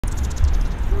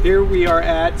Here we are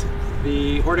at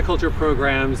the horticulture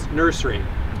program's nursery.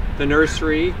 The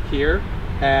nursery here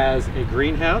has a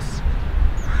greenhouse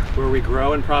where we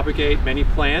grow and propagate many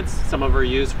plants. Some of them are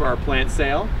used for our plant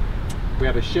sale. We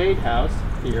have a shade house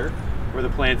here where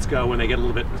the plants go when they get a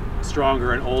little bit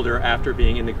stronger and older after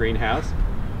being in the greenhouse.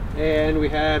 And we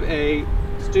have a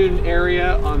student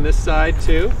area on this side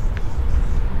too.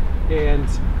 And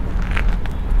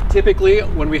typically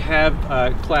when we have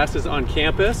classes on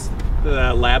campus,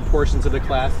 the lab portions of the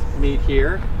class meet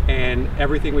here, and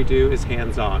everything we do is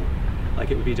hands-on, like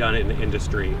it would be done in the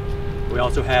industry. We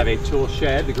also have a tool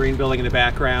shed, the green building in the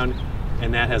background,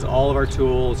 and that has all of our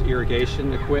tools,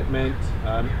 irrigation equipment,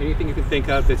 anything you can think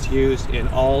of that's used in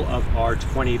all of our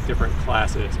 20 different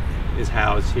classes is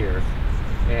housed here.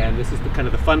 And this is kind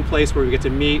of the fun place where we get to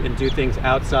meet and do things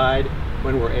outside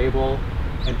when we're able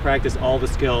and practice all the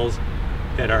skills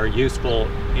that are useful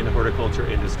in the horticulture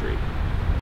industry.